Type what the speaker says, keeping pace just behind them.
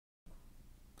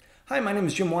Hi, my name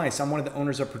is Jim Weiss. I'm one of the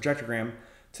owners of Projectogram.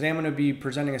 Today I'm going to be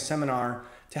presenting a seminar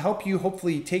to help you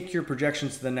hopefully take your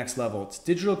projections to the next level. It's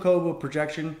digital Gobo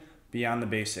projection beyond the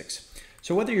basics.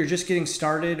 So whether you're just getting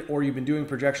started or you've been doing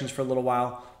projections for a little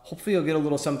while, hopefully you'll get a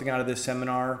little something out of this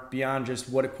seminar beyond just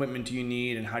what equipment do you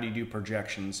need and how do you do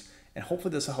projections. And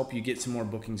hopefully this will help you get some more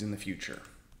bookings in the future.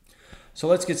 So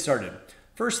let's get started.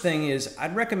 First thing is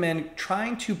I'd recommend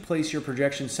trying to place your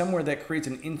projection somewhere that creates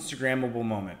an Instagrammable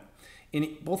moment.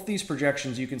 In both of these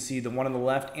projections, you can see the one on the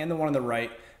left and the one on the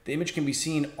right. The image can be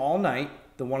seen all night.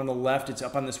 The one on the left, it's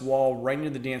up on this wall right near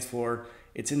the dance floor.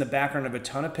 It's in the background of a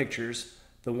ton of pictures.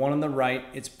 The one on the right,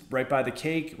 it's right by the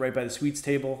cake, right by the sweets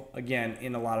table, again,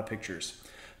 in a lot of pictures.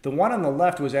 The one on the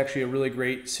left was actually a really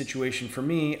great situation for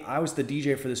me. I was the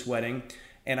DJ for this wedding,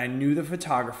 and I knew the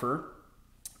photographer,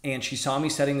 and she saw me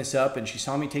setting this up, and she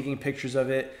saw me taking pictures of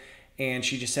it, and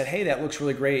she just said, "Hey, that looks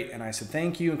really great." And I said,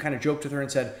 "Thank you," and kind of joked with her and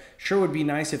said, "Sure would be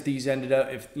nice if these ended up,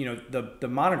 if the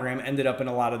monogram ended up in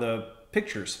a lot of the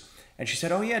pictures." And she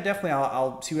said, "Oh yeah, definitely,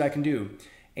 I'll see what I can do."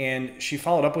 And she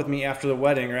followed up with me after the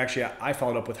wedding, or actually I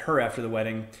followed up with her after the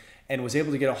wedding, and was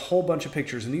able to get a whole bunch of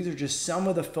pictures. And these are just some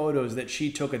of the photos that she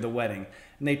took at the wedding,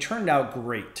 and they turned out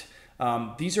great.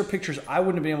 These are pictures I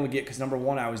wouldn't have been able to get because number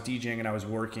one, I was DJing and I was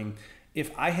working.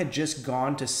 If I had just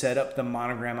gone to set up the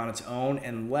monogram on its own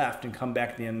and left and come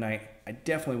back at the end of the night, I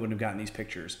definitely wouldn't have gotten these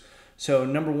pictures. So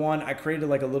number one, I created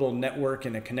like a little network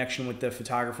and a connection with the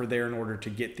photographer there in order to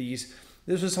get these.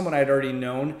 This was someone I'd already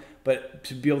known, but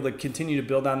to be able to continue to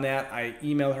build on that, I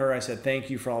emailed her. I said, "Thank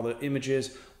you for all the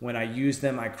images." When I used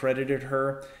them, I credited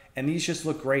her. And these just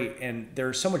look great. And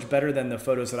they're so much better than the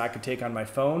photos that I could take on my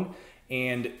phone.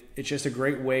 And it's just a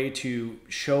great way to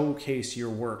showcase your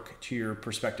work to your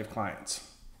prospective clients.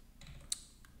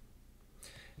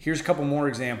 Here's a couple more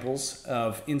examples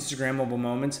of Instagrammable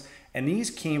moments, and these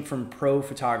came from pro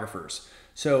photographers.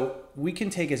 So we can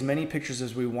take as many pictures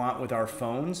as we want with our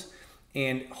phones,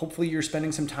 and hopefully you're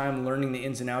spending some time learning the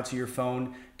ins and outs of your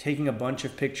phone, taking a bunch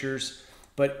of pictures,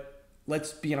 but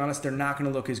let's be honest, they're not going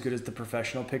to look as good as the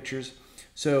professional pictures.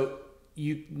 So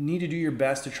you need to do your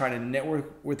best to try to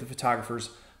network with the photographers,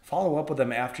 follow up with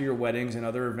them after your weddings and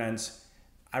other events.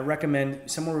 I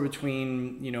recommend somewhere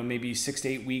between, maybe 6 to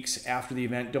 8 weeks after the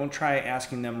event. Don't try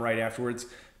asking them right afterwards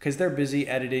because they're busy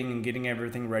editing and getting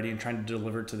everything ready and trying to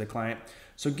deliver it to the client.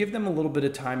 So give them a little bit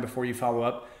of time before you follow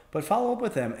up, but follow up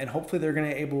with them and hopefully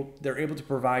they're able to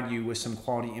provide you with some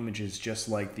quality images just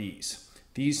like these.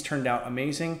 These turned out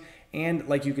amazing, and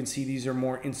like you can see, these are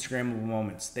more Instagrammable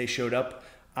moments. They showed up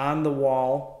on the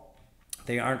wall.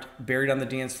 They aren't buried on the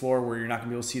dance floor where you're not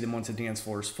gonna be able to see them once the dance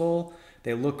floor is full.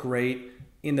 They look great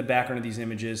in the background of these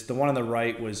images. The one on the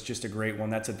right was just a great one.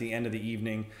 That's at the end of the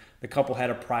evening. The couple had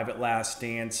a private last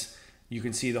dance. You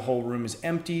can see the whole room is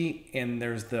empty and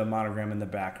there's the monogram in the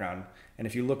background. And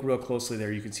if you look real closely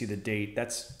there, you can see the date.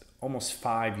 That's almost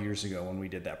 5 years ago when we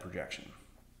did that projection.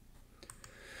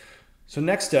 So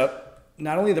next up,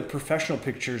 not only the professional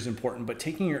picture is important, but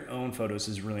taking your own photos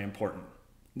is really important.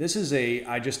 This is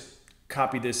I just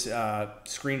copied this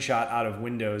screenshot out of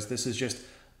Windows. This is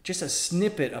just a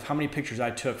snippet of how many pictures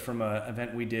I took from an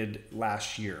event we did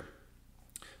last year.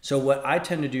 So what I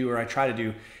tend to do, or I try to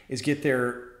do, is get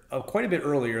there quite a bit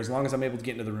earlier, as long as I'm able to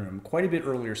get into the room, quite a bit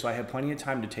earlier, so I have plenty of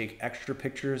time to take extra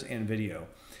pictures and video.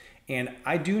 And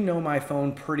I do know my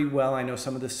phone pretty well. I know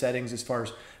some of the settings as far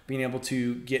as being able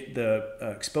to get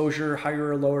the exposure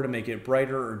higher or lower to make it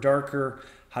brighter or darker,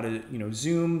 how to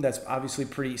zoom. That's obviously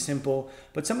pretty simple,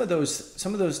 but some of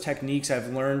those techniques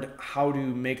I've learned how to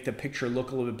make the picture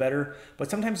look a little bit better, but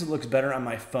sometimes it looks better on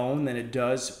my phone than it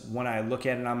does when I look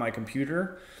at it on my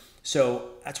computer. So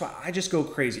that's why I just go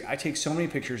crazy. I take so many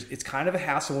pictures. It's kind of a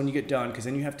hassle when you get done because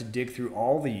then you have to dig through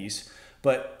all these,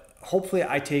 but hopefully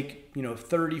I take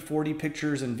 30, 40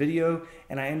 pictures and video,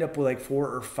 and I end up with like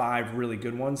 4 or 5 really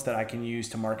good ones that I can use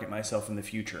to market myself in the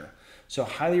future. So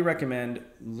highly recommend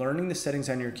learning the settings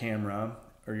on your camera,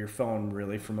 or your phone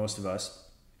really for most of us.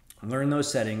 Learn those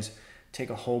settings, take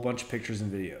a whole bunch of pictures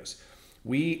and videos.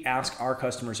 We ask our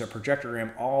customers at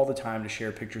Projectogram all the time to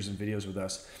share pictures and videos with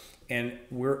us. And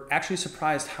we're actually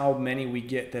surprised how many we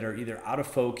get that are either out of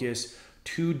focus,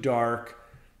 too dark,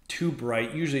 too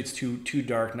bright. Usually it's too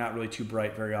dark, not really too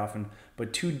bright very often,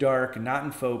 but too dark, not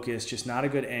in focus, just not a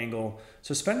good angle.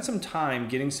 So spend some time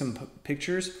getting some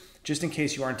pictures just in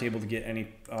case you aren't able to get any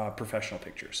professional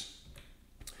pictures.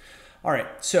 All right,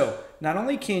 so not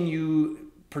only can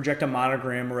you project a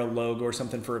monogram or a logo or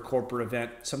something for a corporate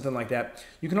event, something like that,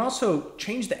 you can also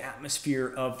change the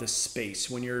atmosphere of the space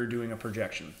when you're doing a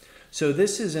projection. So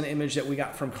this is an image that we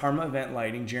got from Karma Event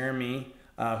Lighting. Jeremy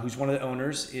who's one of the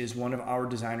owners, is one of our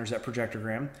designers at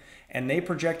Projectogram, and they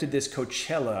projected this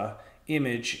Coachella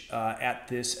image at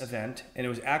this event, and it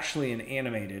was actually an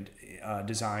animated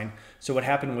design. So what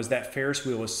happened was that Ferris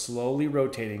wheel was slowly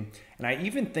rotating, and I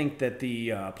even think that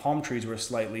the palm trees were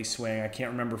slightly swaying. I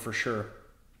can't remember for sure,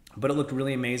 but it looked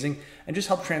really amazing and just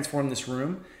helped transform this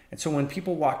room. And so when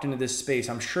people walked into this space,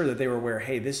 I'm sure that they were aware,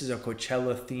 hey, this is a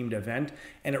Coachella themed event,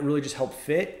 and it really just helped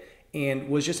fit and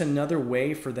was just another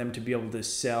way for them to be able to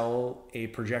sell a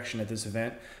projection at this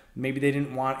event. Maybe they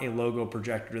didn't want a logo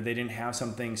projector. They didn't have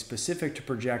something specific to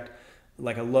project,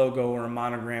 like a logo or a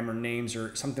monogram or names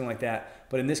or something like that.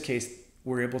 But in this case,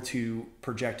 we're able to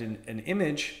project an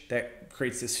image that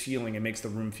creates this feeling and makes the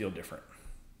room feel different.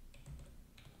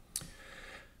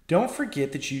 Don't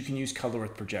forget that you can use color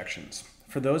with projections.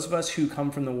 For those of us who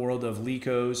come from the world of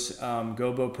Lecos,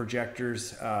 Gobo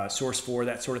projectors, Source 4,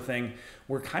 that sort of thing,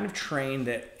 we're kind of trained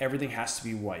that everything has to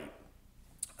be white.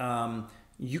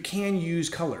 You can use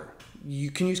color.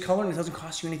 You can use color and it doesn't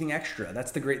cost you anything extra.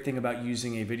 That's the great thing about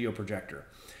using a video projector.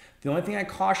 The only thing I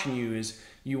caution you is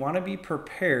you want to be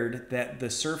prepared that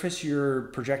the surface you're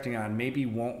projecting on maybe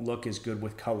won't look as good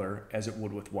with color as it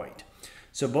would with white.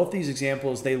 So both these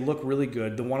examples, they look really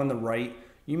good. The one on the right,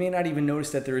 you may not even notice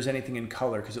that there is anything in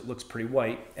color because it looks pretty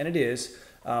white, and it is.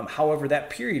 However, that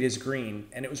period is green,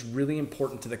 and it was really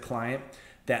important to the client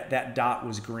that that dot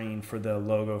was green for the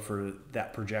logo for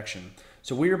that projection.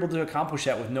 So we were able to accomplish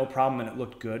that with no problem, and it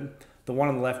looked good. The one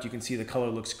on the left, you can see the color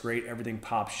looks great. Everything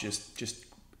pops just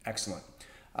excellent.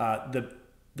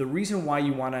 The reason why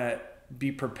you want to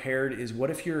be prepared is what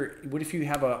if you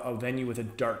have a venue with a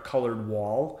dark colored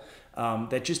wall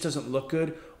that just doesn't look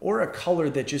good, or a color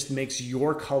that just makes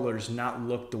your colors not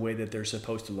look the way that they're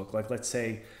supposed to look. Like, let's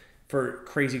say, for a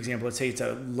crazy example, let's say it's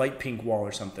a light pink wall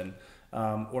or something,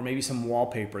 or maybe some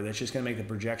wallpaper that's just going to make the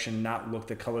projection not look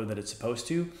the color that it's supposed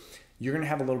to. You're going to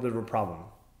have a little bit of a problem.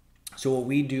 So what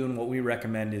we do and what we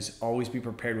recommend is always be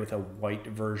prepared with a white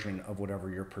version of whatever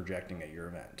you're projecting at your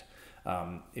event.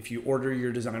 If you order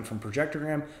your design from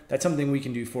Projectogram, that's something we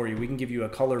can do for you. We can give you a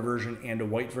color version and a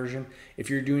white version. If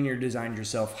you're doing your design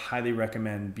yourself, highly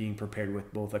recommend being prepared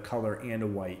with both a color and a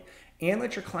white, and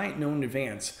let your client know in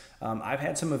advance. I've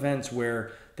had some events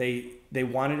where they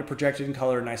wanted to project it in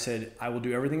color, and I said, I will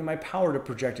do everything in my power to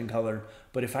project in color,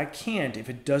 but if I can't, if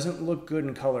it doesn't look good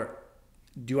in color,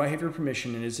 do I have your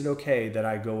permission, and is it okay that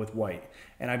I go with white?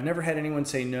 And I've never had anyone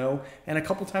say no, and a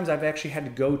couple times I've actually had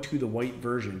to go to the white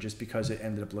version just because it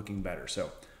ended up looking better. So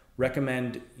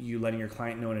recommend you letting your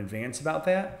client know in advance about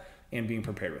that and being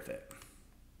prepared with it.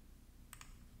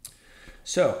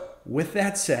 So with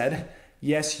that said,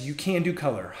 yes, you can do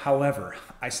color. However,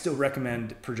 I still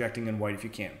recommend projecting in white if you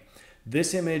can.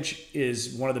 This image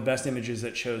is one of the best images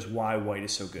that shows why white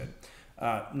is so good.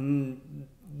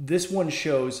 This one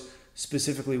shows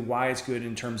specifically why it's good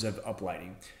in terms of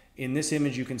uplighting. In this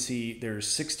image, you can see there's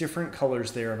 6 different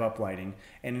colors there of uplighting,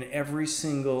 and in every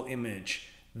single image,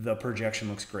 the projection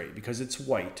looks great because it's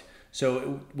white. So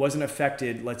it wasn't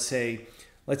affected. Let's say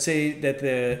that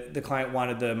the client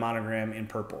wanted the monogram in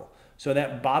purple. So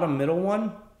that bottom middle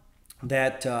one,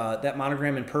 that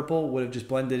monogram in purple would have just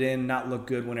blended in, not look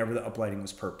good whenever the uplighting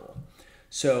was purple.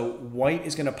 So white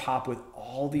is going to pop with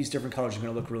all these different colors. It's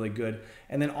going to look really good.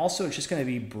 And then also it's just going to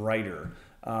be brighter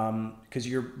because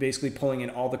you're basically pulling in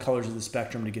all the colors of the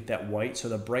spectrum to get that white. So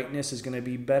the brightness is going to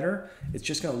be better. It's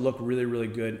just going to look really, really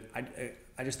good.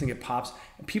 I just think it pops.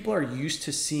 And people are used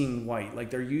to seeing white. Like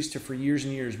they're used to, for years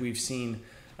and years, we've seen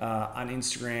on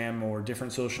Instagram or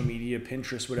different social media,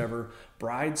 Pinterest, whatever,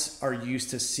 brides are used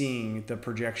to seeing the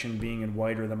projection being in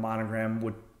white, or the monogram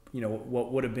would,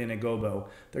 what would have been a Gobo.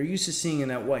 They're used to seeing in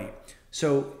that white.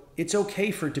 So it's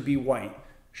okay for it to be white.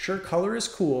 Sure, color is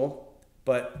cool,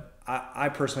 but I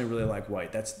personally really like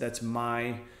white. That's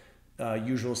my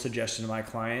usual suggestion to my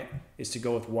client, is to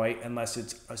go with white unless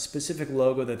it's a specific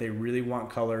logo that they really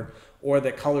want color, or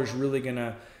that color's really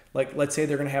gonna, like, let's say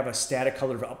they're gonna have a static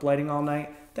color of uplighting all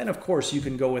night, then of course you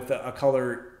can go with a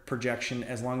color projection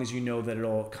as long as you know that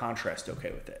it'll contrast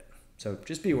okay with it. So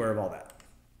just be aware of all that.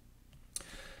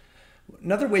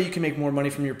 Another way you can make more money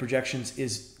from your projections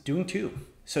is doing 2.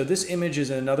 So this image is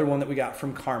another one that we got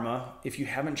from Karma. If you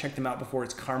haven't checked them out before,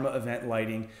 it's Karma Event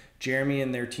Lighting. Jeremy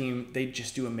and their team, they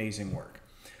just do amazing work.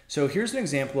 So here's an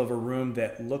example of a room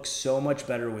that looks so much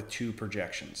better with 2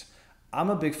 projections. I'm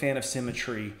a big fan of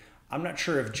symmetry. I'm not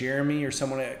sure if Jeremy or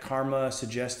someone at Karma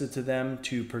suggested to them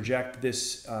to project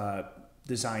this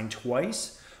design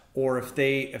twice, or if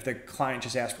the client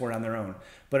just asked for it on their own.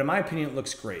 But in my opinion, it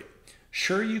looks great.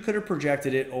 Sure, you could have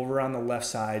projected it over on the left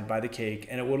side by the cake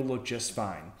and it would have looked just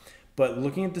fine. But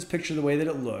looking at this picture the way that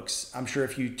it looks, I'm sure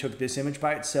if you took this image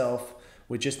by itself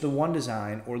with just the one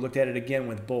design or looked at it again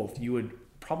with both, you would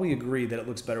probably agree that it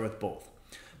looks better with both.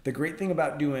 The great thing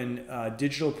about doing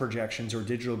digital projections, or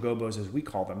digital gobos as we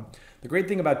call them, the great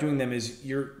thing about doing them is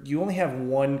you only have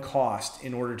one cost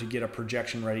in order to get a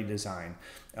projection ready design.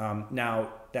 Now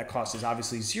that cost is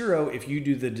obviously zero if you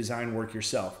do the design work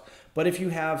yourself. But if you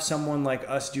have someone like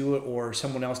us do it or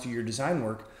someone else do your design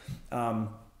work,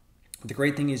 the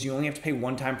great thing is you only have to pay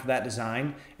one time for that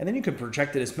design, and then you can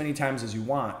project it as many times as you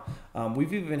want.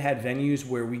 We've even had venues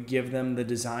where we give them the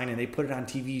design and they put it on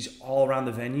TVs all around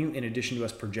the venue in addition to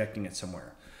us projecting it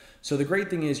somewhere. So the great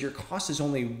thing is your cost is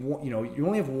only one, you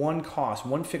only have one cost,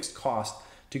 one fixed cost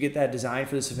to get that design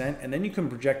for this event, and then you can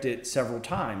project it several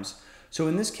times. So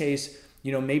in this case,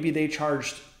 maybe they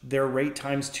charged their rate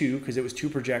times 2 because it was 2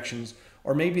 projections,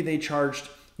 or maybe they charged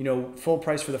full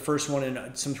price for the first one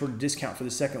and some sort of discount for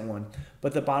the second one.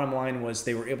 But the bottom line was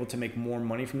they were able to make more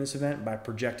money from this event by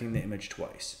projecting the image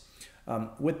twice.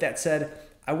 With that said,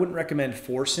 I wouldn't recommend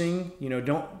forcing,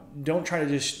 don't try to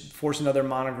just force another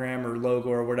monogram or logo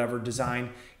or whatever design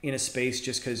in a space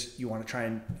just because you want to try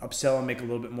and upsell and make a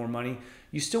little bit more money.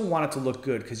 You still want it to look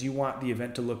good because you want the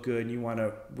event to look good and you want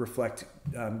to reflect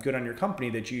good on your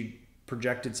company that you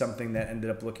projected something that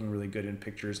ended up looking really good in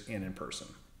pictures and in person.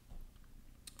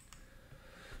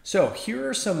 So here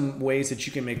are some ways that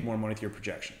you can make more money with your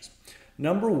projections.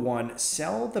 Number 1,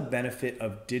 sell the benefit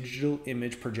of digital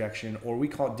image projection, or we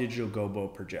call it digital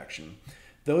gobo projection.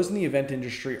 Those in the event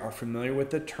industry are familiar with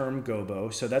the term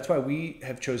gobo, so that's why we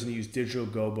have chosen to use digital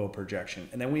gobo projection.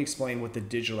 And then we explain what the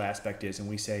digital aspect is, and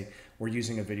we say we're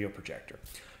using a video projector.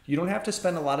 You don't have to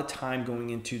spend a lot of time going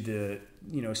into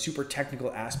the super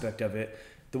technical aspect of it.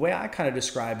 The way I kind of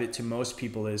describe it to most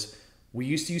people is, we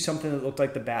used to use something that looked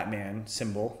like the Batman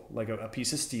symbol, like a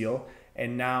piece of steel,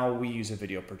 and now we use a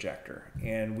video projector.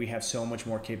 And we have so much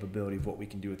more capability of what we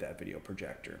can do with that video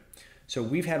projector. So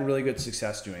we've had really good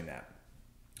success doing that.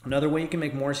 Another way you can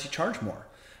make more is you charge more.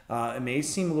 It may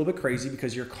seem a little bit crazy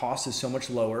because your cost is so much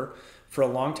lower. For a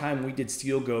long time, we did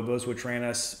steel gobos, which ran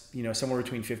us somewhere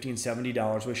between $50 and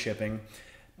 $70 with shipping.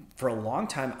 For a long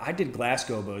time, I did glass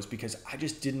gobos because I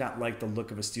just did not like the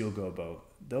look of a steel gobo.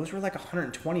 Those were like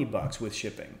 $120 with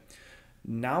shipping.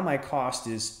 Now my cost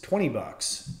is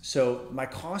 $20. So my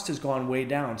cost has gone way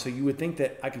down. So you would think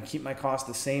that I could keep my cost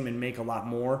the same and make a lot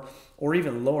more, or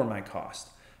even lower my cost.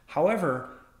 However,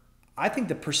 I think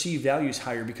the perceived value is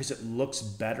higher because it looks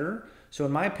better. So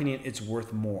in my opinion, it's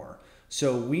worth more.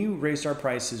 So we raised our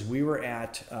prices. We were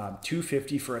at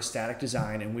 $250 for a static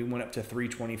design, and we went up to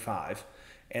 $325.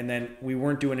 And then we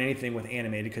weren't doing anything with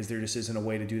animated because there just isn't a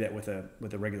way to do that with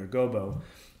a regular gobo.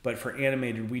 But for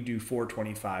animated, we do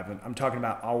 $425. And I'm talking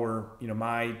about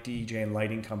my DJ and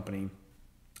lighting company.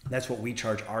 That's what we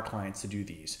charge our clients to do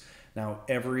these. Now,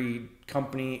 every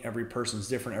company, every person's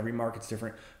different, every market's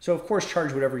different. So of course,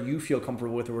 charge whatever you feel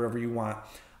comfortable with or whatever you want.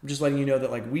 I'm just letting you know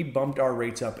that we bumped our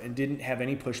rates up and didn't have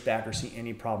any pushback or see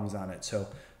any problems on it. So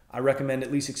I recommend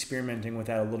at least experimenting with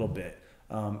that a little bit.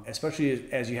 Especially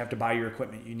as you have to buy your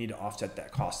equipment, you need to offset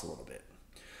that cost a little bit.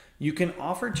 You can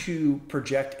offer to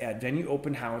project at venue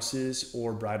open houses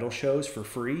or bridal shows for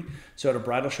free. So at a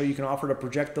bridal show, you can offer to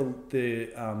project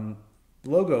the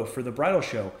logo for the bridal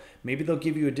show. Maybe they'll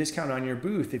give you a discount on your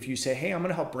booth if you say, hey, I'm going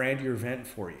to help brand your event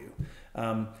for you.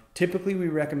 Typically, we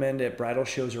recommend at bridal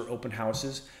shows or open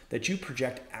houses that you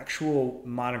project actual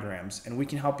monograms, and we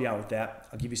can help you out with that.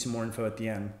 I'll give you some more info at the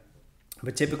end.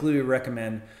 But typically we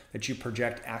recommend that you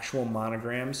project actual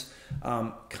monograms.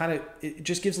 It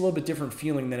just gives a little bit different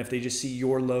feeling than if they just see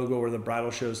your logo or the bridal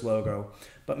show's logo.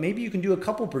 But maybe you can do a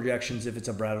couple projections if it's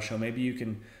a bridal show. Maybe you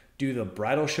can do the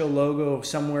bridal show logo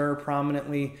somewhere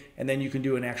prominently, and then you can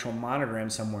do an actual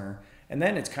monogram somewhere. And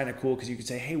then it's kind of cool because you could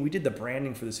say, hey, we did the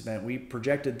branding for this event. We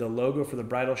projected the logo for the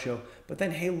bridal show, but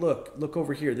then, hey, look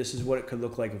over here. This is what it could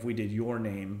look like if we did your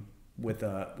name with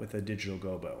a digital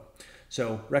gobo.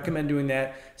 So recommend doing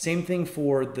that. Same thing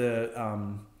for the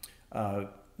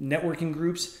networking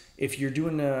groups. If you're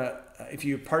if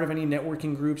you're part of any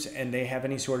networking groups and they have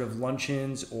any sort of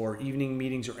luncheons or evening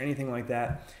meetings or anything like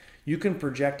that, you can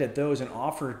project at those and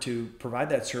offer to provide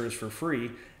that service for free.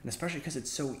 And especially because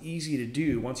it's so easy to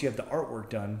do once you have the artwork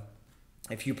done,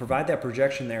 if you provide that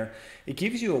projection there, it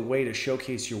gives you a way to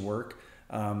showcase your work.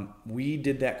 We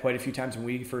did that quite a few times when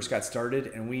we first got started,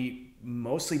 and we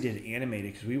mostly did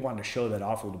animated because we wanted to show that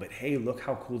off a little bit. Hey, look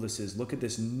how cool this is. Look at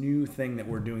this new thing that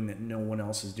we're doing that no one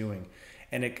else is doing.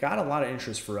 And it got a lot of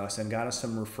interest for us and got us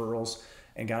some referrals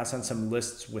and got us on some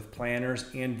lists with planners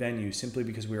and venues simply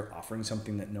because we were offering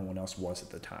something that no one else was at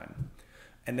the time.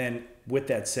 And then with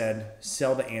that said,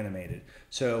 sell the animated.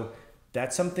 So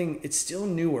that's something, it's still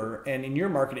newer, and in your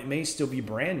market, it may still be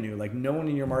brand new. Like no one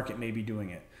in your market may be doing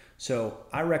it. So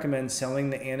I recommend selling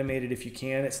the animated if you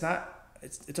can. It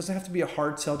doesn't have to be a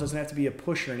hard sell, it doesn't have to be a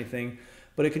push or anything,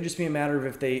 but it can just be a matter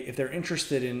of if they're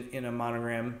interested in a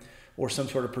monogram or some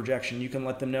sort of projection, you can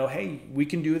let them know, hey, we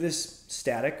can do this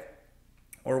static,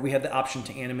 or we have the option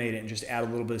to animate it and just add a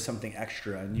little bit of something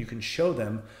extra. And you can show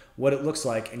them what it looks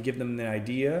like and give them the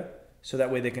idea, so that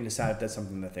way they can decide if that's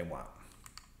something that they want.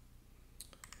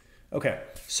 Okay,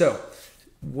 so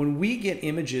when we get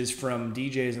images from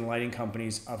DJs and lighting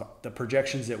companies of the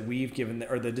projections that we've given,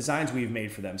 or the designs we've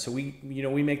made for them, so we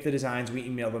make the designs, we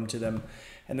email them to them,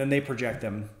 and then they project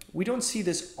them. We don't see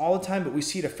this all the time, but we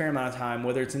see it a fair amount of time,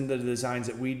 whether it's in the designs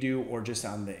that we do or just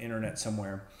on the internet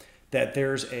somewhere, that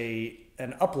there's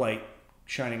an uplight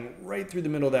shining right through the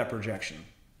middle of that projection.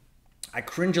 I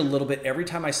cringe a little bit every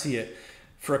time I see it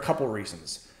for a couple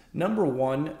reasons. Number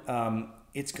one,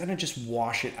 it's gonna just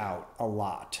wash it out a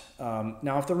lot.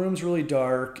 Now, if the room's really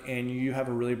dark and you have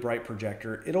a really bright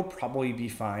projector, it'll probably be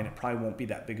fine. It probably won't be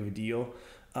that big of a deal.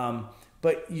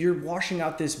 But you're washing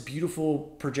out this beautiful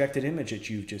projected image that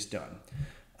you've just done.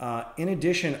 In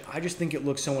addition, I just think it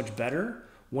looks so much better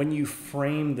when you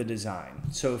frame the design.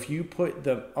 So if you put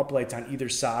the uplights on either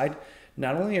side,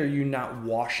 not only are you not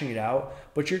washing it out,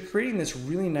 but you're creating this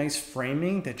really nice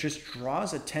framing that just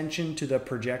draws attention to the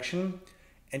projection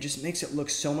and just makes it look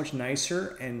so much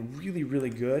nicer and really, really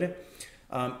good.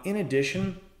 In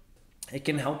addition, it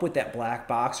can help with that black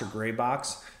box or gray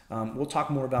box. We'll talk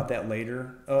more about that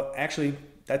later. Actually,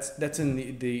 that's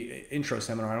in the intro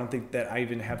seminar. I don't think that I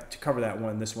even have to cover that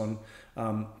one, this one.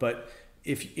 But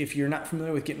if you're not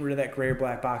familiar with getting rid of that gray or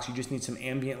black box, you just need some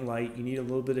ambient light. You need a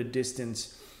little bit of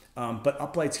distance. But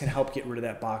uplights can help get rid of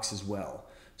that box as well.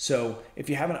 So if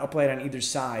you have an uplight on either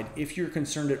side, if you're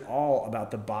concerned at all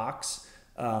about the box,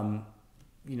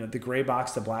 the gray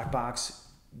box, the black box,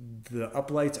 the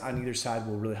uplights on either side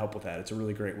will really help with that. It's a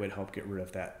really great way to help get rid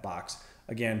of that box.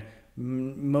 Again,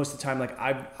 most of the time, like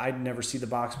I'd never see the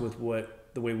box with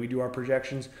the way we do our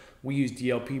projections. We use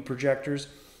DLP projectors.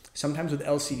 Sometimes with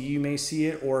LCD you may see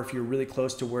it, or if you're really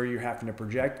close to where you're having to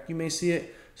project, you may see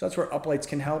it. So that's where uplights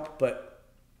can help, but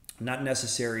not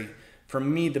necessary. For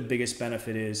me, the biggest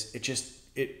benefit is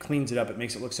it cleans it up. It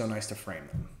makes it look so nice to frame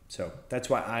them. So that's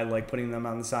why I like putting them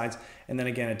on the sides. And then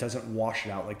again, it doesn't wash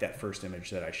it out like that first image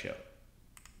that I showed.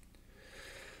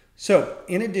 So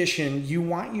in addition, you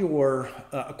want your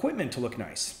equipment to look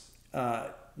nice.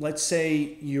 Let's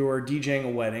say you're DJing a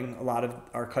wedding. A lot of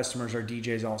our customers are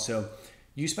DJs also.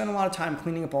 You spend a lot of time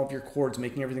cleaning up all of your cords,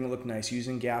 making everything look nice,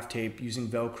 using gaff tape, using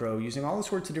Velcro, using all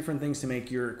sorts of different things to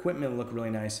make your equipment look really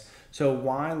nice. So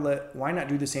why not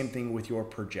do the same thing with your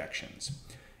projections?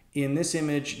 In this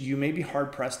image, you may be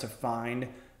hard pressed to find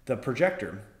the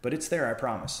projector, but it's there, I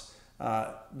promise.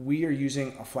 We are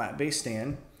using a flat base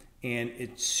stand, and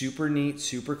it's super neat,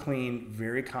 super clean,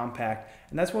 very compact,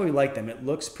 and that's why we like them. It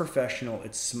looks professional,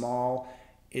 it's small,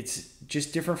 it's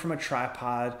just different from a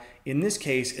tripod. In this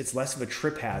case, it's less of a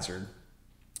trip hazard.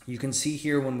 You can see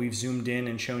here when we've zoomed in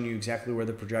and shown you exactly where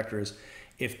the projector is.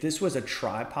 If this was a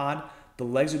tripod, the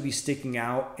legs would be sticking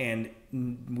out, and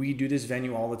we do this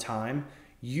venue all the time.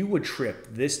 You would trip.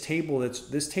 This table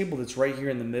that's right here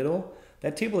in the middle,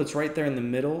 that table that's right there in the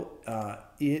middle,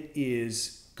 it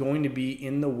is going to be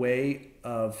in the way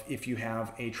of if you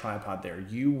have a tripod there.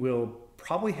 You will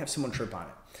probably have someone trip on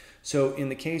it. So in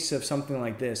the case of something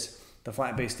like this, the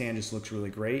flat base stand just looks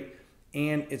really great,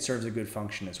 and it serves a good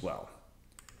function as well.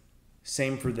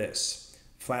 Same for this.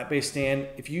 Flat base stand,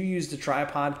 if you use the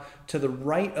tripod, to the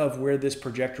right of where this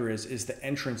projector is the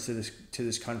entrance to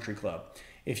this country club.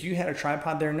 If you had a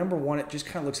tripod there, number one, it just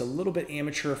kind of looks a little bit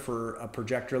amateur for a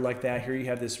projector like that. Here you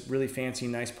have this really fancy,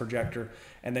 nice projector,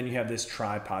 and then you have this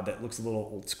tripod that looks a little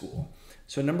old school.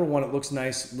 So number one, it looks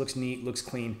nice, looks neat, looks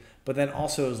clean, but then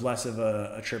also is less of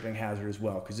a tripping hazard as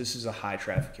well, because this is a high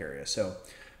traffic area. So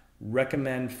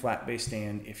recommend flat base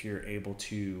stand if you're able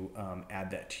to add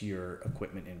that to your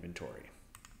equipment inventory.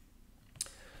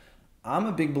 I'm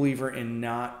a big believer in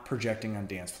not projecting on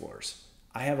dance floors.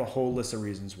 I have a whole list of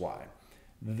reasons why.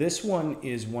 This one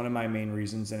is one of my main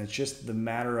reasons, and it's just the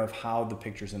matter of how the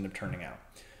pictures end up turning out.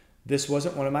 This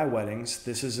wasn't one of my weddings.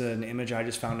 This is an image I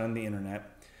just found on the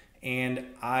internet, and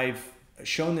I've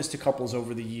shown this to couples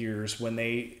over the years when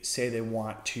they say they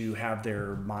want to have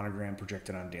their monogram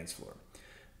projected on a dance floor.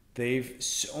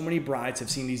 So many brides have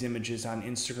seen these images on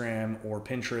Instagram or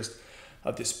Pinterest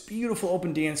of this beautiful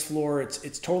open dance floor.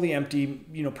 It's totally empty,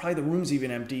 probably the room's even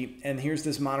empty, and here's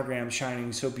this monogram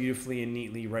shining so beautifully and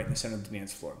neatly right in the center of the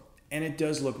dance floor. And it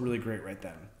does look really great right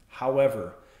then.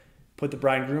 However, put the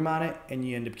bride and groom on it and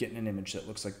you end up getting an image that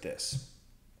looks like this.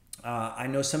 I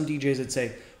know some DJs that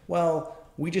say, well,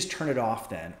 we just turn it off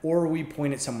then, or we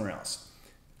point it somewhere else.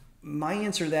 My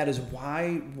answer to that is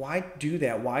why do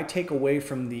that? Why take away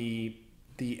from the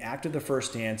act of the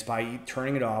first dance by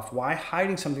turning it off? Why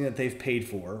hiding something that they've paid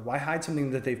for? Why hide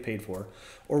something that they've paid for?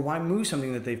 Or why move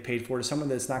something that they've paid for to someone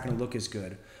that's not going to look as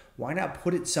good? Why not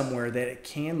put it somewhere that it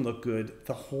can look good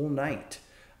the whole night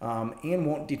and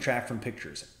won't detract from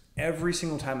pictures? Every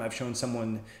single time I've shown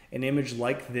someone an image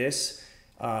like this,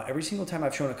 every single time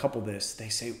I've shown a couple this, they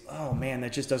say, oh man,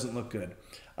 that just doesn't look good.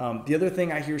 The other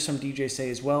thing I hear some DJs say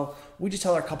is, well, we just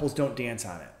tell our couples don't dance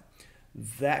on it.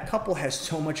 That couple has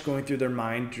so much going through their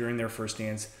mind during their first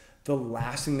dance. The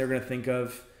last thing they're going to think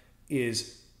of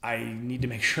is, I need to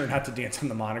make sure not to dance on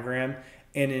the monogram.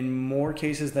 And in more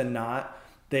cases than not,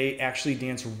 they actually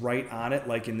dance right on it,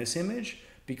 like in this image,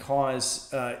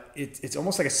 because it's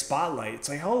almost like a spotlight. It's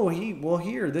like, oh,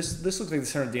 here, this looks like the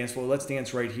center of the dance floor. Let's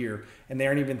dance right here. And they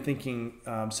aren't even thinking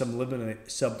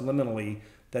subliminally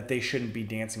that they shouldn't be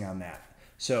dancing on that.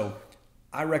 So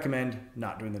I recommend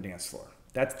not doing the dance floor.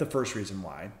 That's the first reason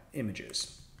why,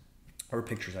 images, or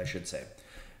pictures I should say.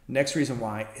 Next reason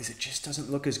why is it just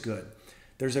doesn't look as good.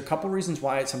 There's a couple reasons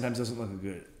why it sometimes doesn't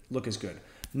look as good.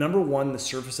 Number one, the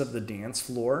surface of the dance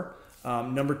floor.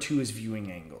 Number two is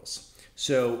viewing angles.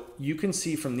 So you can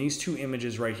see from these two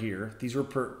images right here, these were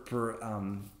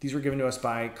these were given to us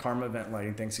by Karma Event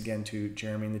Lighting. Thanks again to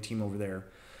Jeremy and the team over there.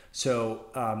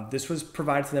 So this was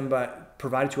provided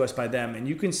to us by them, and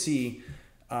you can see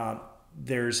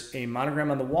there's a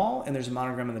monogram on the wall and there's a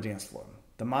monogram on the dance floor.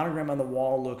 The monogram on the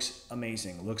wall looks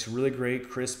amazing. It looks really great,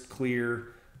 crisp, clear,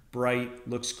 bright,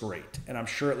 looks great. And I'm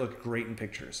sure it looked great in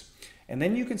pictures. And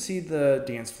then you can see the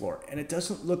dance floor, and it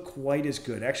doesn't look quite as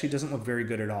good. Actually, it doesn't look very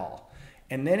good at all.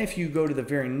 And then if you go to the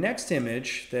very next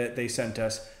image that they sent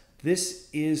us, this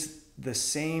is the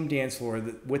same dance floor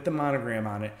with the monogram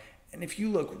on it. And if you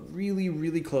look really,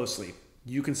 really closely,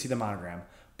 you can see the monogram.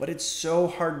 But it's so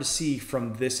hard to see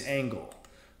from this angle.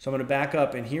 So I'm going to back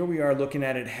up, and here we are looking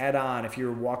at it head on if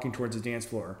you're walking towards the dance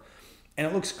floor. And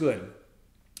it looks good.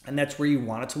 And that's where you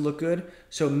want it to look good.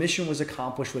 So mission was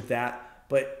accomplished with that,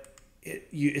 but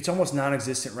it's almost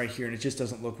non-existent right here, and it just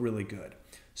doesn't look really good.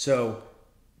 So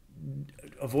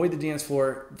avoid the dance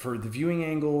floor for the viewing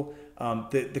angle.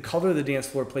 The color of the dance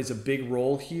floor plays a big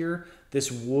role here.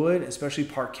 This wood, especially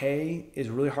parquet, is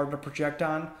really hard to project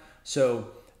on. So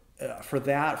for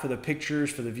that, for the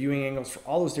pictures, for the viewing angles, for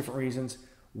all those different reasons,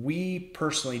 we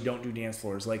personally don't do dance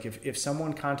floors. Like if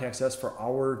someone contacts us for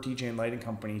our DJ and lighting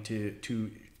company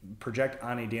to project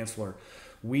on a dance floor,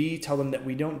 we tell them that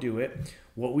we don't do it.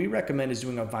 What we recommend is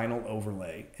doing a vinyl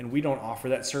overlay, and we don't offer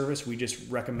that service. We just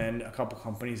recommend a couple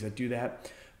companies that do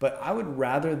that. But I would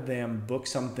rather them book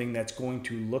something that's going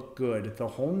to look good the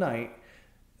whole night,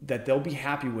 that they'll be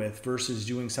happy with, versus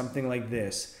doing something like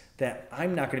this that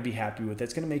I'm not going to be happy with.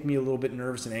 That's going to make me a little bit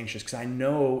nervous and anxious because I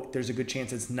know there's a good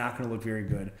chance it's not going to look very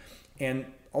good and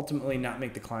ultimately not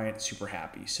make the client super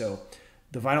happy. So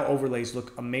the vinyl overlays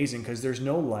look amazing because there's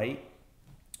no light.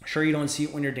 Sure, you don't see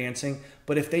it when you're dancing,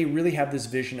 but if they really have this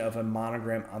vision of a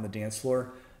monogram on the dance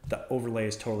floor, the overlay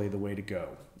is totally the way to go.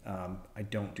 I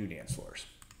don't do dance floors.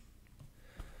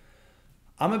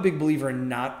 I'm a big believer in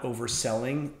not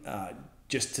overselling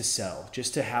just to sell,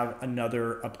 just to have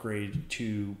another upgrade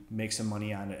to make some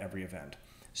money on at every event.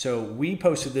 So we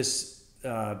posted this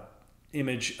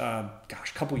image, a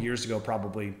couple years ago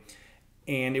probably,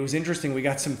 and it was interesting. We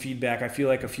got some feedback. I feel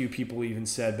like a few people even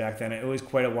said back then, it was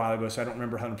quite a while ago, so I don't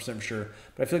remember 100% sure,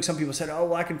 but I feel like some people said, oh,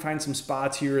 well, I can find some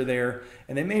spots here or there,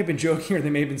 and they may have been joking or they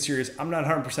may have been serious. I'm not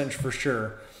 100% for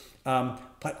sure.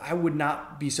 But I would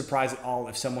not be surprised at all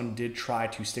if someone did try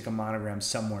to stick a monogram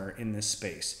somewhere in this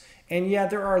space. And yeah,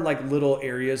 there are like little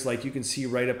areas, like you can see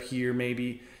right up here,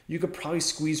 maybe you could probably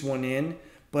squeeze one in,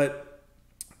 but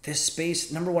this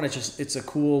space, number one, it's a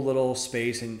cool little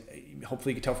space, and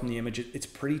hopefully you can tell from the image, it's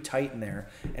pretty tight in there,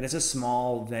 and it's a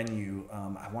small venue.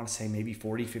 I want to say maybe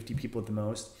 40, 50 people at the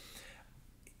most.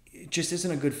 It just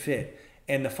isn't a good fit.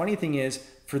 And the funny thing is,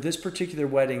 for this particular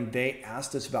wedding, they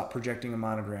asked us about projecting a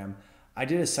monogram. I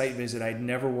did a site visit. I'd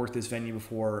never worked this venue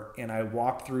before, and I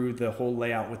walked through the whole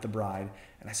layout with the bride,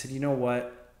 and I said, you know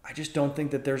what? I just don't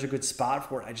think that there's a good spot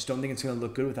for it. I just don't think it's going to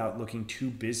look good without looking too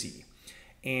busy.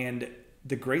 And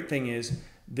the great thing is,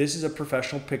 this is a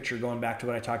professional picture, going back to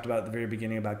what I talked about at the very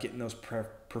beginning about getting those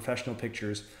professional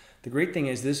pictures. The great thing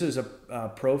is, this is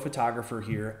a pro photographer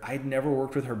here. I'd never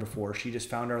worked with her before. She just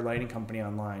found our lighting company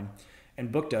online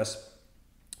and booked us.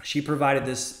 She provided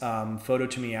this photo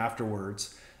to me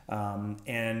afterwards,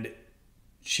 and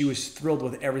she was thrilled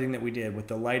with everything that we did, with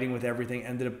the lighting, with everything,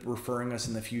 ended up referring us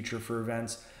in the future for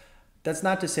events. That's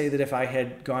not to say that if I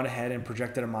had gone ahead and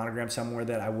projected a monogram somewhere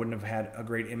that I wouldn't have had a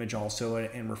great image also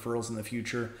and referrals in the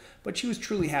future, but she was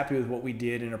truly happy with what we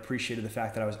did and appreciated the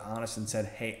fact that I was honest and said,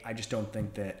 hey, I just don't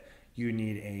think that you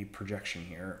need a projection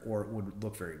here or it would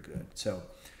look very good. So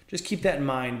just keep that in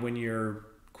mind when you're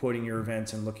quoting your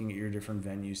events and looking at your different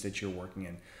venues that you're working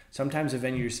in. Sometimes a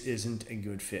venue isn't a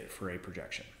good fit for a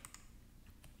projection.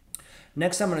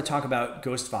 Next, I'm going to talk about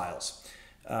ghost files.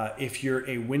 If you're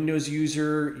a Windows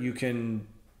user, you can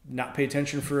not pay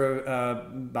attention for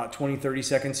about 20-30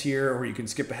 seconds here, or you can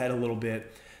skip ahead a little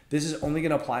bit. This is only going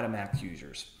to apply to Mac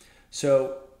users.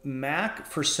 So Mac,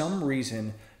 for some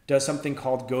reason, does something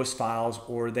called ghost files,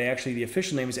 or the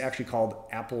official name is actually called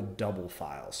Apple double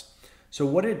files. So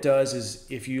what it does is,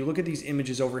 if you look at these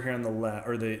images over here on the left,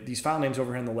 or these file names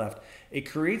over here on the left, it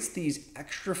creates these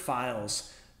extra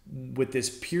files with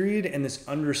this period and this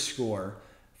underscore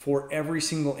for every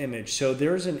single image. So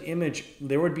there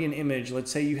would be an image,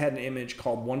 let's say you had an image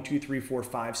called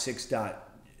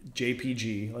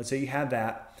 12345.6.jpg. Let's say you had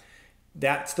that.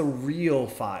 That's the real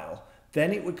file.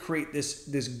 Then it would create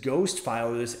this ghost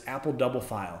file, this Apple double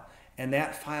file. And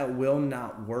that file will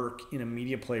not work in a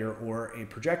media player or a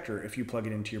projector if you plug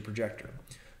it into your projector.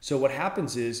 So what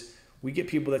happens is, we get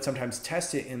people that sometimes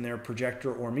test it in their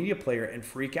projector or media player and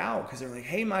freak out because they're like,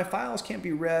 hey, my files can't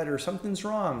be read or something's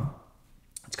wrong.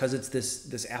 It's because it's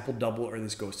this Apple double or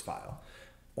this ghost file.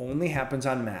 Only happens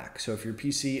on Mac. So if you're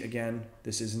PC, again,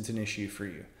 this isn't an issue for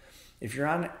you. If you're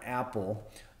on Apple,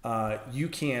 you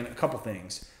can, a couple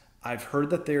things. I've heard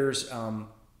that there's a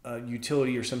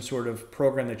utility or some sort of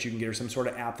program that you can get or some sort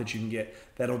of app that you can get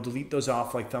that'll delete those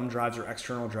off like thumb drives or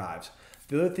external drives.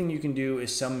 The other thing you can do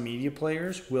is some media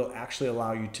players will actually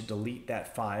allow you to delete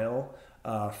that file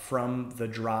from the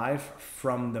drive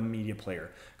from the media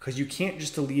player, because you can't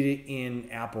just delete it in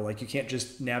Apple. Like, you can't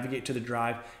just navigate to the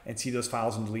drive and see those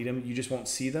files and delete them. You just won't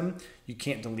see them. You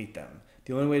can't delete them.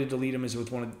 The only way to delete them is with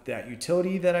one of that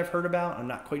utility that I've heard about. I'm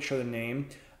not quite sure the name,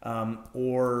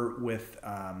 or with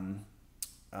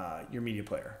your media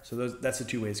player. So that's the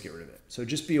two ways to get rid of it. So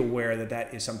just be aware that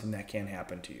that is something that can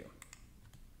happen to you.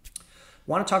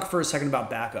 I want to talk for a second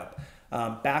about backup.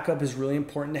 Backup is really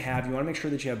important to have. You want to make sure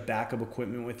that you have backup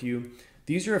equipment with you.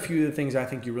 These are a few of the things I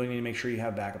think you really need to make sure you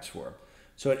have backups for.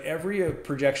 So at every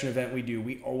projection event we do,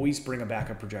 we always bring a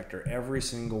backup projector, every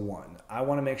single one. I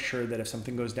want to make sure that if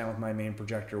something goes down with my main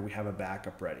projector, we have a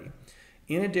backup ready.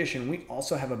 In addition, we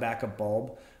also have a backup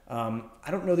bulb.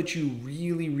 I don't know that you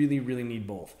really need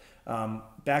both.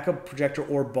 Backup projector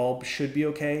or bulb should be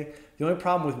okay. The only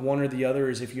problem with one or the other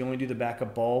is if you only do the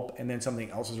backup bulb and then something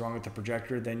else is wrong with the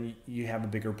projector, then you have a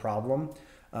bigger problem.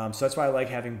 So that's why I like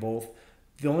having both.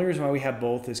 The only reason why we have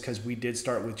both is because we did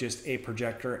start with just a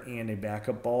projector and a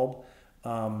backup bulb.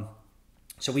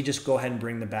 So we just go ahead and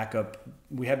bring the backup.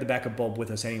 We have the backup bulb with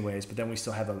us anyways, but then we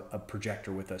still have a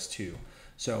projector with us too.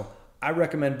 So I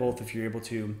recommend both if you're able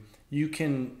to. You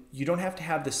don't have to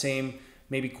have the same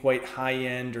maybe quite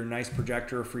high-end or nice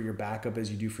projector for your backup as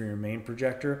you do for your main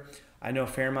projector. I know a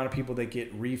fair amount of people that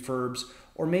get refurbs,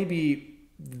 or maybe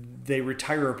they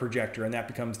retire a projector and that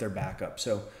becomes their backup.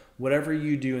 So whatever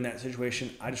you do in that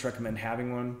situation, I just recommend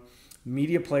having one.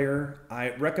 Media player, I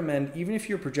recommend, even if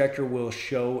your projector will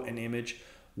show an image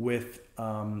with,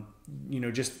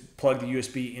 just plug the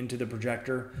USB into the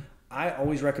projector, I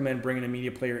always recommend bringing a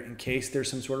media player in case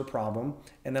there's some sort of problem.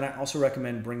 And then I also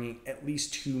recommend bringing at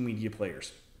least 2 media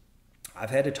players. I've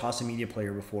had to toss a media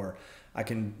player before. I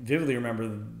can vividly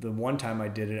remember the one time I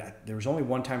did it. There was only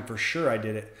one time for sure I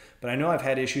did it, but I know I've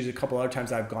had issues a couple other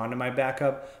times I've gone to my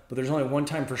backup, but there's only one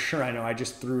time for sure I know I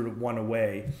just threw one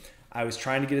away. I was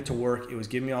trying to get it to work. It was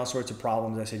giving me all sorts of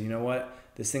problems. I said, you know what?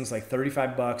 This thing's like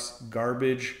 35 bucks,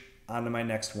 garbage, on to my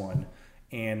next one.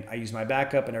 And I used my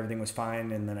backup and everything was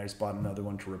fine. And then I just bought another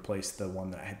one to replace the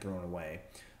one that I had thrown away.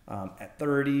 At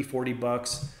 30, 40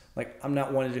 bucks, like, I'm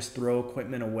not one to just throw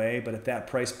equipment away, but at that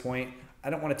price point, I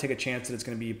don't want to take a chance that it's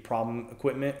going to be problem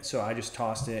equipment. So I just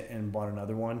tossed it and bought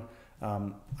another one.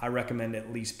 I recommend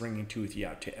at least bringing 2 with you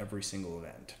out to every single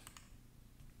event.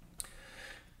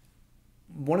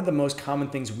 One of the most common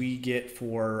things we get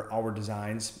for our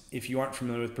designs, if you aren't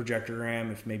familiar with Projectogram,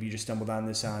 if maybe you just stumbled on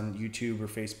this on YouTube or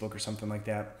Facebook or something like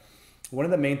that, one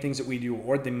of the main things that we do,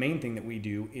 or the main thing that we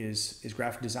do, is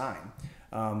graphic design.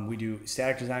 We do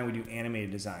static design, we do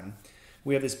animated design.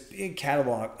 We have this big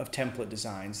catalog of template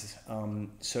designs.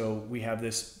 So we have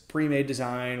this pre-made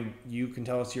design. You can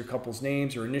tell us your couple's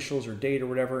names or initials or date or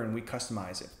whatever, and we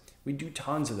customize it. We do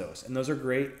tons of those, and those are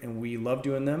great, and we love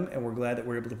doing them, and we're glad that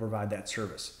we're able to provide that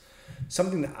service.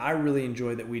 something that I really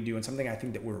enjoy that we do, and something I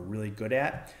think that we're really good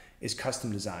at, is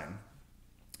custom design.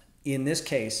 In this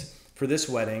case, for this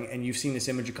wedding, and you've seen this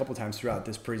image a couple times throughout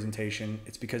this presentation,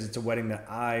 it's because it's a wedding that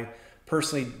I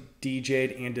personally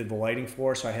DJ'd and did the lighting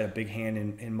for, so I had a big hand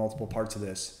in multiple parts of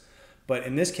this. But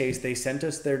in this case, they sent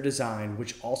us their design,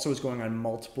 which also is going on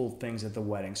multiple things at the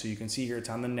wedding. So you can see here, it's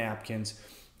on the napkins.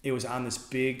 It was on this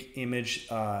big image,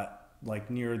 like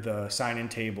near the sign-in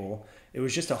table. It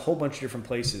was just a whole bunch of different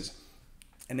places.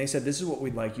 And they said, this is what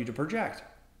we'd like you to project.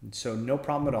 So no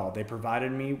problem at all. They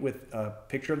provided me with a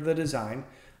picture of the design.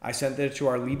 I sent that to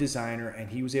our lead designer, and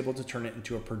he was able to turn it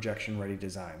into a projection-ready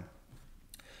design.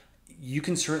 You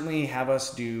can certainly have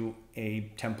us do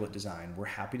a template design. We're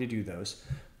happy to do those.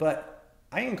 But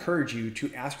I encourage you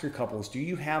to ask your couples, do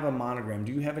you have a monogram?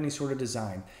 Do you have any sort of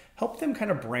design? Help them kind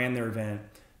of brand their event.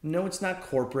 No, it's not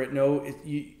corporate. No, and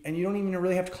you don't even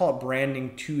really have to call it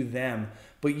branding to them.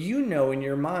 But you know in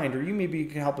your mind, or you maybe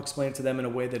can help explain it to them in a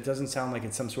way that doesn't sound like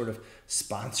it's some sort of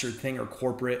sponsored thing or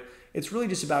corporate. It's really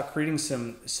just about creating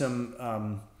some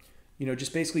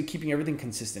just basically keeping everything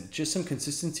consistent. Just some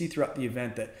consistency throughout the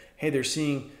event that, hey, they're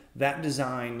seeing that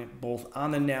design both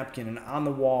on the napkin and on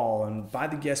the wall and by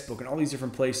the guest book and all these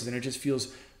different places, and it just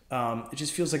feels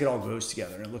like it all goes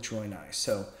together and it looks really nice.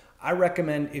 So I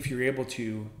recommend, if you're able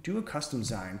to, do a custom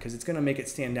design, because it's going to make it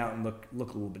stand out and look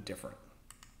a little bit different.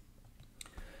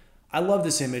 I love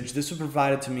this image. This was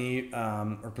provided to me,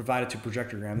 or provided to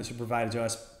Projectogram. This was provided to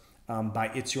us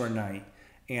by It's Your Night,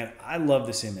 and I love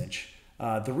this image.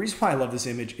 The reason why I love this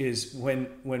image is when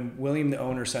William, the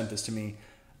owner, sent this to me,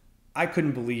 I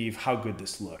couldn't believe how good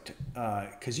this looked,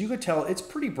 because you could tell it's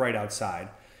pretty bright outside,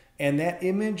 and that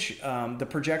image, the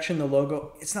projection, the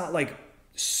logo, it's not like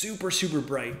super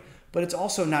bright, but it's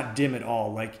also not dim at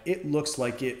all. Like, it looks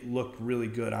like it looked really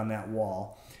good on that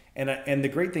wall. And the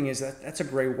great thing is that that's a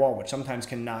gray wall, which sometimes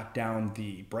can knock down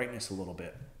the brightness a little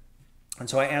bit. And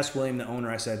so I asked William, the owner,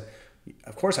 I said,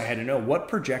 of course I had to know, what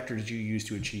projector did you use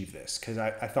to achieve this? Because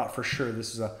I thought for sure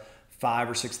this is a 5,000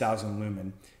 or 6,000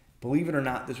 lumen. Believe it or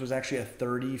not, this was actually a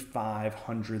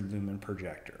 3,500 lumen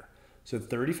projector. So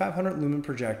 3,500 lumen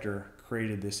projector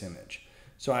created this image.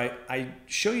 So I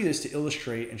show you this to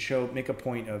illustrate and make a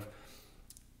point of,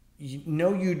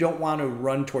 you don't want to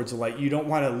run towards the light. You don't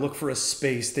want to look for a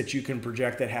space that you can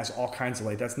project that has all kinds of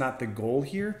light. That's not the goal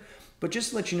here. But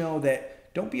just to let you know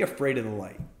that don't be afraid of the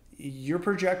light. Your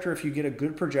projector, if you get a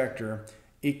good projector,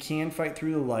 it can fight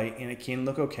through the light and it can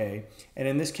look okay. And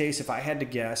in this case, if I had to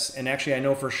guess, and actually I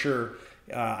know for sure,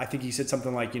 I think he said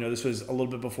something like, this was a little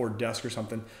bit before dusk or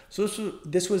something. So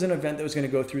this was an event that was going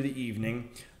to go through the evening.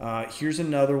 Here's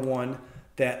another one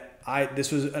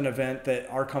this was an event that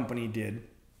our company did.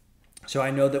 So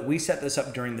I know that we set this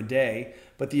up during the day,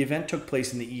 but the event took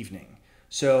place in the evening.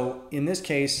 So in this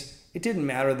case, it didn't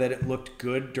matter that it looked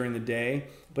good during the day,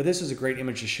 but this is a great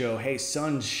image to show, hey,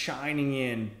 sun's shining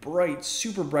in bright,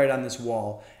 super bright on this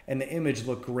wall, and the image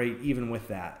looked great even with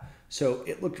that. So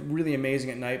it looked really amazing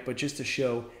at night, but just to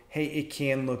show, hey, it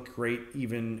can look great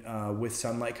even with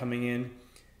sunlight coming in.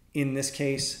 In this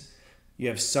case, you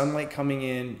have sunlight coming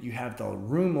in, you have the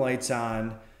room lights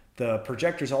on, the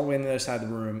projector's all the way on the other side of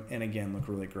the room, and again, look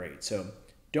really great. So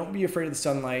don't be afraid of the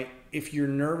sunlight. If you're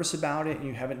nervous about it and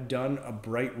you haven't done a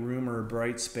bright room or a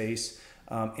bright space,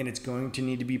 and it's going to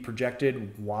need to be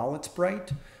projected while it's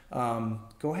bright,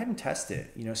 go ahead and test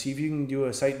it. See if you can do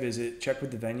a site visit, check with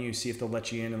the venue, see if they'll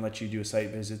let you in and let you do a site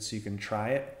visit so you can try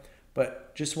it.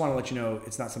 But just want to let you know,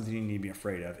 it's not something you need to be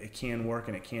afraid of. It can work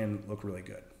and it can look really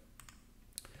good.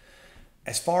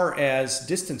 As far as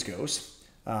distance goes,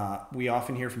 we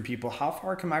often hear from people, how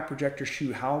far can my projector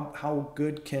shoot? How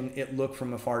good can it look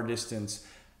from a far distance?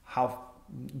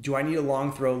 Do I need a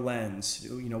long throw lens?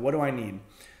 What do I need?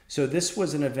 So this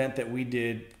was an event that we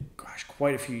did,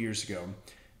 quite a few years ago,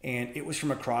 and it was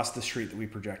from across the street that we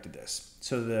projected this.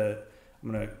 So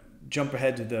I'm going to jump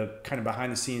ahead to the kind of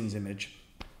behind the scenes image.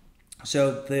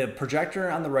 So the projector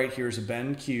on the right here is a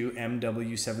BenQ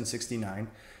MW769,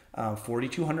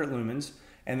 4,200 lumens.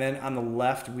 And then on the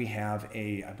left, we have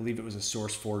I believe it was a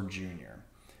Source 4 Junior.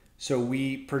 So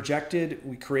we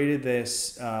created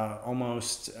this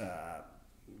almost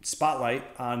spotlight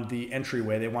on the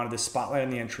entryway. They wanted this spotlight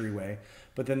on the entryway,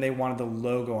 but then they wanted the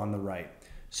logo on the right.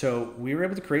 So we were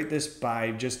able to create this by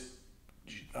just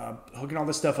hooking all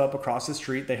this stuff up across the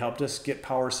street. They helped us get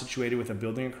power situated with a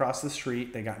building across the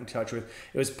street. They got in touch with,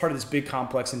 it was part of this big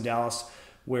complex in Dallas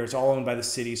where it's all owned by the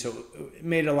city. So it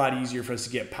made it a lot easier for us to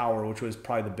get power, which was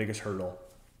probably the biggest hurdle.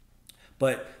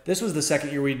 But this was the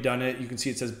second year we'd done it. You can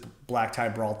see it says Black Tie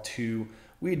Brawl 2.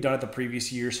 We had done it the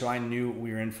previous year, so I knew what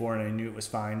we were in for and I knew it was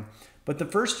fine. But the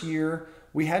first year,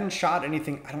 We hadn't shot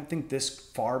anything, I don't think, this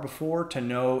far before to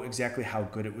know exactly how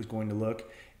good it was going to look.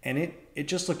 And it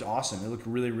just looked awesome. It looked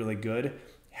really, really good.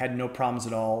 Had no problems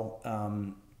at all.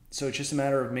 So it's just a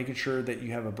matter of making sure that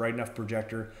you have a bright enough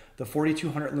projector. The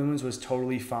 4200 lumens was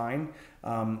totally fine.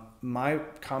 My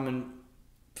common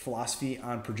philosophy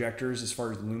on projectors as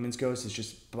far as lumens goes is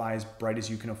just buy as bright as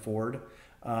you can afford.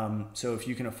 So if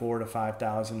you can afford a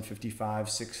 5,000, 55,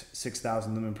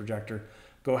 6,000 lumen projector,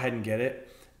 go ahead and get it.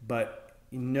 But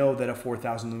you know that a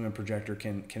 4,000 lumen projector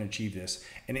can achieve this.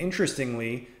 And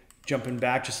interestingly, jumping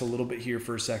back just a little bit here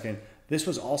for a second, this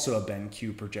was also a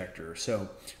BenQ projector. So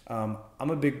I'm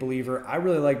a big believer. I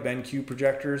really like BenQ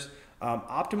projectors.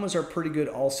 Optimas are pretty good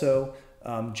also.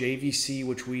 JVC,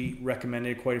 which we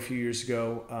recommended quite a few years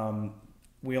ago,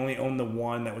 we only owned the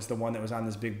one that was on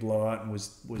this big blowout and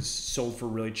was sold for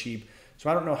really cheap. So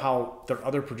I don't know how their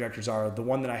other projectors are. The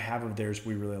one that I have of theirs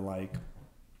we really like.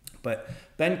 But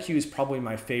BenQ is probably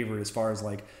my favorite as far as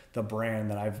like the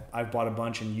brand that I've bought a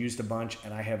bunch and used a bunch,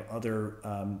 and I have other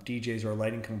DJs or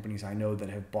lighting companies I know that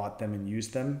have bought them and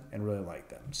used them and really like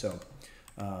them. So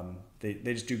they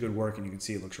just do good work, and you can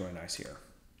see it looks really nice here.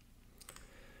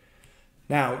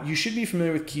 Now, you should be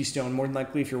familiar with Keystone. More than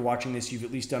likely, if you're watching this, you've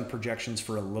at least done projections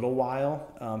for a little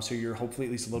while, so you're hopefully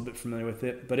at least a little bit familiar with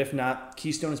it. But if not,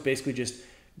 Keystone is basically just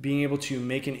being able to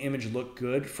make an image look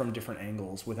good from different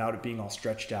angles without it being all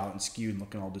stretched out and skewed and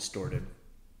looking all distorted.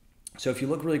 So if you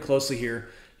look really closely here,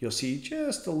 you'll see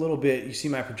just a little bit, you see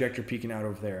my projector peeking out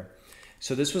over there.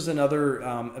 So this was another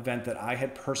event that I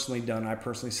had personally done. I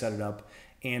personally set it up,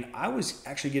 and I was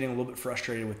actually getting a little bit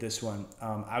frustrated with this one.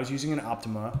 I was using an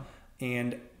Optima,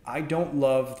 and I don't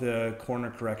love the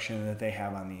corner correction that they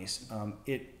have on these.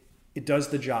 It does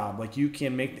the job. Like, you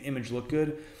can make the image look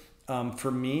good.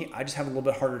 For me, I just have a little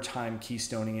bit harder time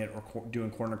keystoning it or doing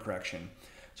corner correction.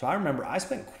 So I remember I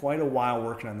spent quite a while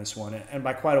working on this one. And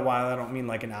by quite a while, I don't mean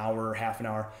like an hour or half an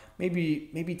hour,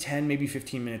 maybe 10, maybe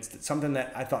 15 minutes. Something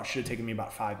that I thought should have taken me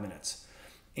about 5 minutes.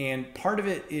 And part of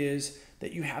it is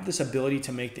that you have this ability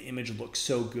to make the image look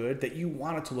so good that you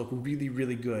want it to look really,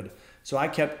 really good. So I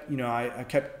kept, I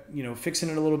kept fixing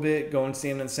it a little bit, going,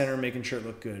 standing in the center, making sure it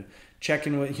looked good.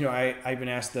 Checking with, I even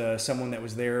asked someone that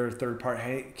was there, third party,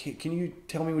 hey, can you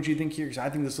tell me what you think here? Because I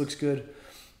think this looks good.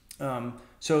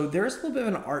 So there's a little bit of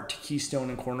an art to keystone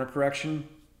and corner correction.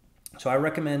 So I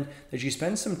recommend that you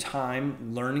spend some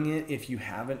time learning it if you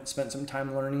haven't spent some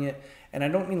time learning it. And I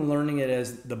don't mean learning it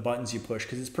as the buttons you push,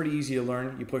 because it's pretty easy to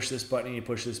learn. You push this button and you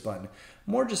push this button.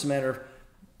 More just a matter of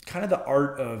kind of the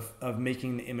art of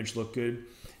making the image look good.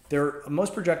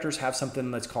 Most projectors have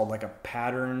something that's called like a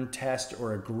pattern test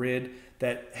or a grid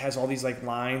that has all these like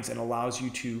lines and allows you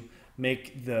to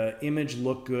make the image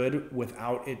look good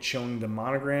without it showing the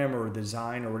monogram or the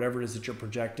design or whatever it is that you're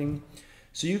projecting.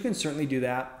 So you can certainly do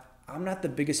that. I'm not the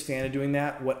biggest fan of doing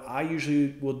that. What I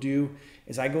usually will do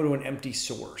is I go to an empty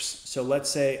source. So let's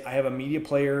say I have a media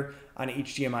player on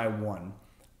HDMI 1.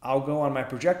 I'll go on my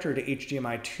projector to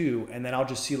HDMI 2, and then I'll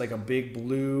just see like a big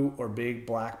blue or big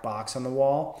black box on the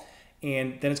wall,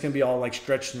 and then it's going to be all like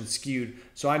stretched and skewed.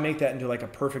 So I make that into like a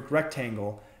perfect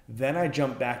rectangle. Then I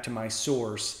jump back to my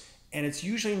source, and it's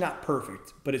usually not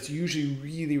perfect, but it's usually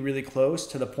really, really close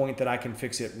to the point that I can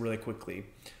fix it really quickly.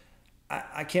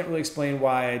 I can't really explain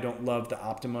why I don't love the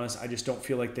Optimas. I just don't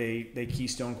feel like they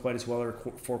keystone quite as well, or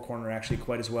four corner actually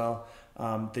quite as well.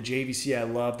 The JVC I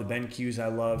love, the BenQs I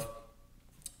love.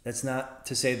 That's not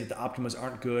to say that the Optimas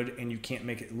aren't good and you can't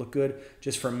make it look good.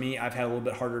 Just for me, I've had a little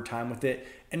bit harder time with it.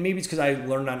 And maybe it's because I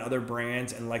learned on other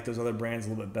brands and like those other brands a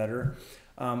little bit better.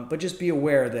 But just be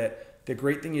aware that the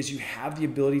great thing is you have the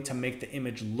ability to make the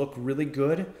image look really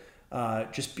good.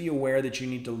 Just be aware that you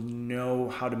need to know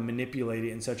how to manipulate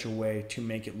it in such a way to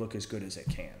make it look as good as it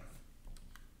can.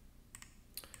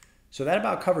 So that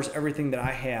about covers everything that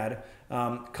I had.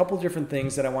 A couple different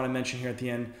things that I want to mention here at the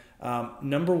end.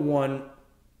 Number one,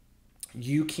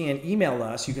 you can email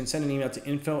us. You can send an email to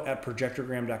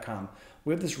info@projectorgram.com.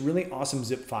 We have this really awesome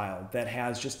zip file that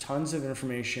has just tons of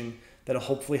information that'll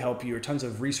hopefully help you, or tons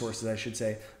of resources, I should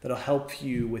say, that'll help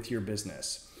you with your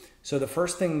business. So the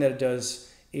first thing that it does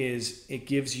is it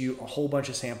gives you a whole bunch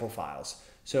of sample files.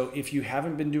 So if you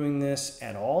haven't been doing this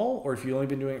at all, or if you've only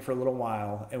been doing it for a little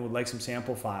while and would like some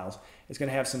sample files, it's going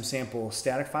to have some sample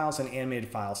static files and animated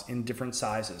files in different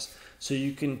sizes. So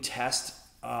you can test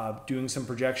doing some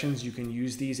projections. You can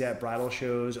use these at bridal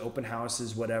shows, open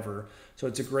houses, whatever. So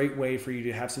it's a great way for you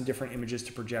to have some different images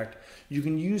to project. You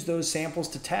can use those samples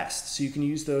to test. So you can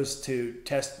use those to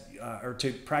test or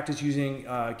to practice using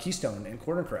keystone and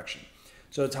corner correction.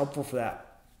 So it's helpful for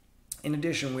that. In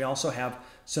addition, we also have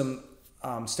some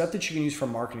stuff that you can use for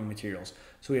marketing materials.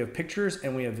 So we have pictures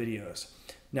and we have videos.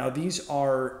 Now these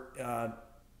are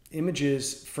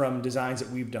images from designs that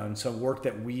we've done, so work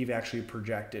that we've actually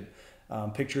projected,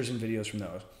 pictures and videos from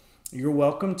those. You're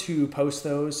welcome to post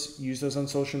those, use those on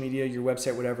social media, your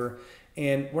website, whatever.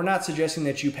 And we're not suggesting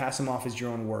that you pass them off as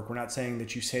your own work. We're not saying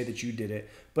that you say that you did it,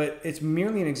 but it's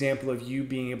merely an example of you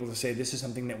being able to say, this is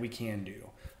something that we can do.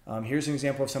 Here's an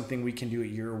example of something we can do at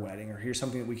your wedding, or here's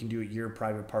something that we can do at your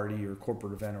private party or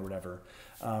corporate event or whatever.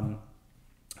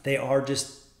 They are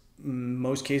just,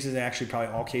 most cases, actually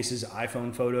probably all cases,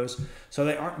 iPhone photos. So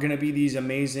they aren't going to be these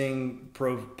amazing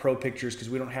pro pictures because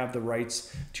we don't have the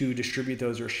rights to distribute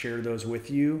those or share those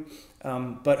with you.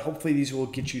 But hopefully these will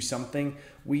get you something.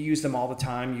 We use them all the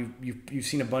time. You've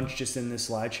seen a bunch just in this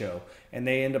slideshow, and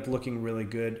they end up looking really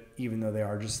good even though they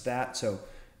are just that. So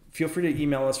feel free to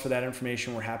email us for that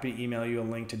information. We're happy to email you a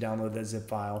link to download that zip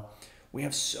file. We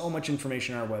have so much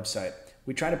information on our website.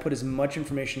 We try to put as much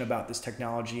information about this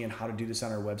technology and how to do this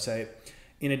on our website.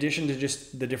 In addition to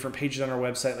just the different pages on our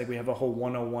website, like we have a whole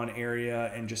 101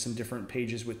 area and just some different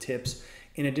pages with tips.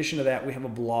 In addition to that, we have a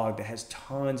blog that has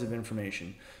tons of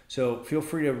information. So feel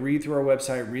free to read through our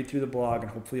website, read through the blog,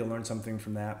 and hopefully you'll learn something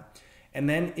from that. And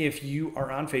then if you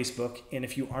are on Facebook and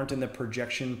if you aren't in the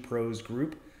Projection Pros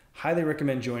group, highly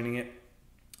recommend joining it.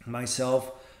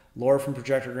 Myself, Laura from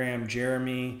Projectogram,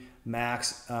 Jeremy,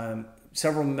 Max,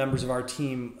 several members of our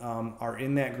team are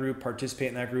in that group, participate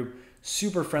in that group.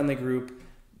 Super friendly group,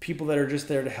 people that are just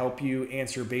there to help you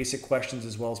answer basic questions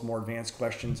as well as more advanced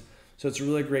questions. So it's a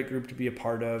really great group to be a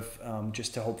part of,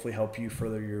 just to hopefully help you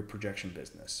further your projection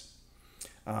business.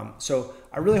 So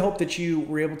I really hope that you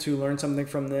were able to learn something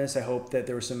from this. I hope that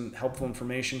there was some helpful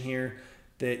information here,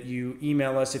 that you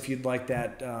email us if you'd like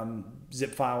that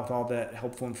zip file with all that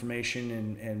helpful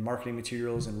information and marketing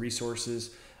materials and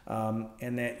resources.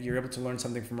 And that you're able to learn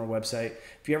something from our website.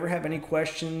 If you ever have any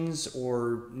questions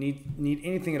or need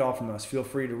anything at all from us, feel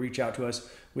free to reach out to us.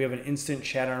 We have an instant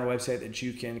chat on our website that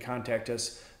you can contact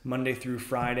us Monday through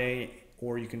Friday,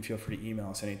 or you can feel free to email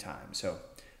us anytime. So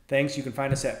thanks. You can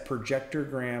find us at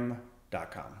projectorgram.com.